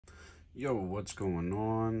Yo, what's going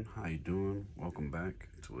on? How you doing? Welcome back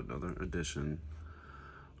to another edition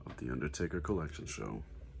of the Undertaker Collection Show.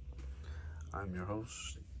 I'm your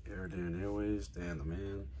host, Airdan Airways, Dan the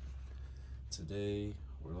Man. Today,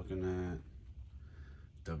 we're looking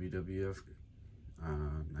at WWF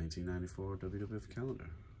 1994 WWF calendar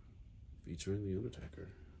featuring The Undertaker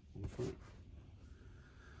on the front.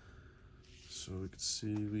 So we can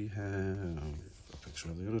see we have a picture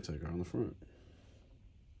of The Undertaker on the front.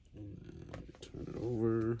 And then turn it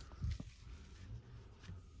over.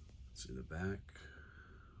 Let's see the back.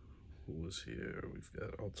 Who was here? We've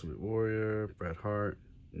got Ultimate Warrior, Bret Hart,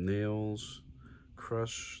 Nails,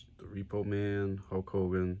 Crush, The Repo Man, Hulk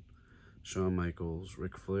Hogan, Shawn Michaels,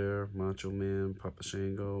 Ric Flair, Macho Man, Papa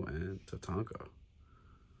Shango, and Tatanka.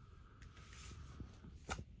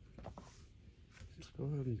 Let's go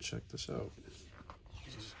ahead and check this out.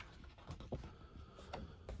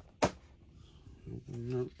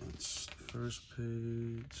 Nope, that's the first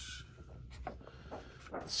page.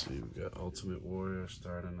 Let's see, we got Ultimate Warrior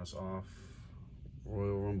starting us off.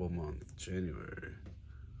 Royal Rumble month, January.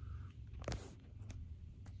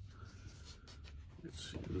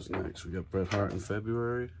 Let's see who's next. We got Bret Hart in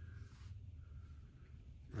February.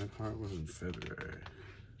 Bret Hart was in February.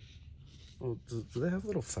 Oh, do they have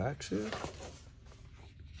little facts here?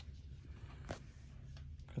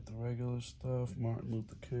 Got the regular stuff, Martin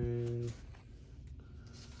Luther King.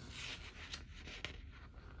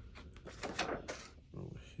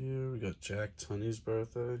 Over here, we got Jack Tunney's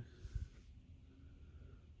birthday.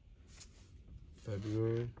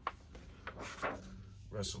 February.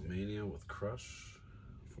 WrestleMania with Crush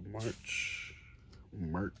for March.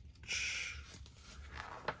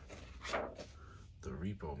 The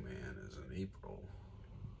Repo Man is in April.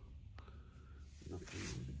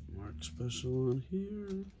 Nothing March special on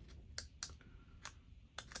here.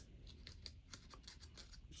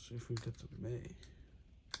 Let's see if we get to May.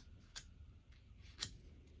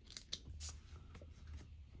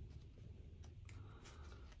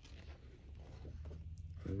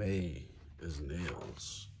 May is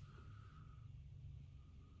Nails.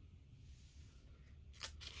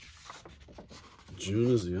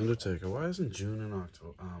 June is The Undertaker. Why isn't June in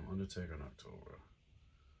October? Undertaker in October.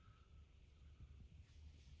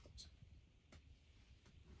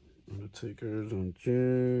 Undertaker's on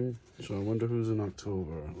June. So I wonder who's in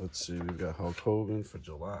October. Let's see. We've got Hulk Hogan for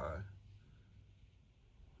July.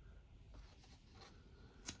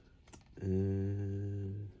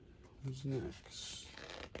 And who's next?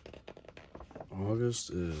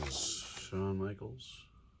 August is Shawn Michaels.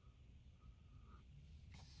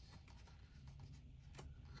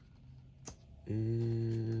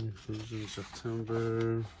 And who's in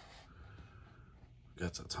September?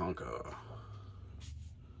 Got Tatanka.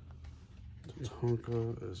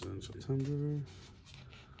 Tatanka is in September.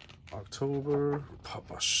 October,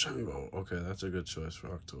 Papa Shango. Okay, that's a good choice for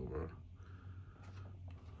October.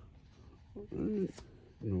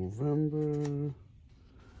 November.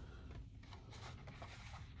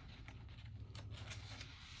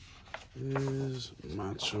 Is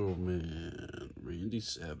Macho Man, Randy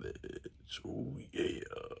Savage. Oh yeah.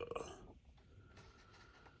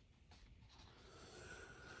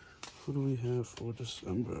 Who do we have for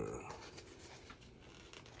December?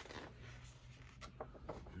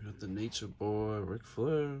 We got the Nature Boy, Ric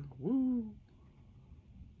Flair. Woo!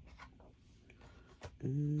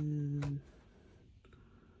 And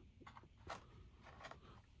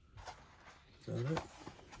is that it?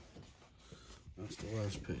 That's the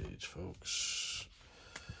last page, folks.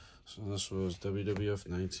 So this was WWF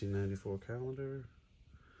 1994 calendar.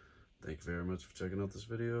 Thank you very much for checking out this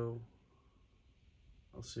video.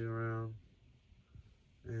 I'll see you around,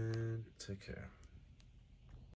 and take care.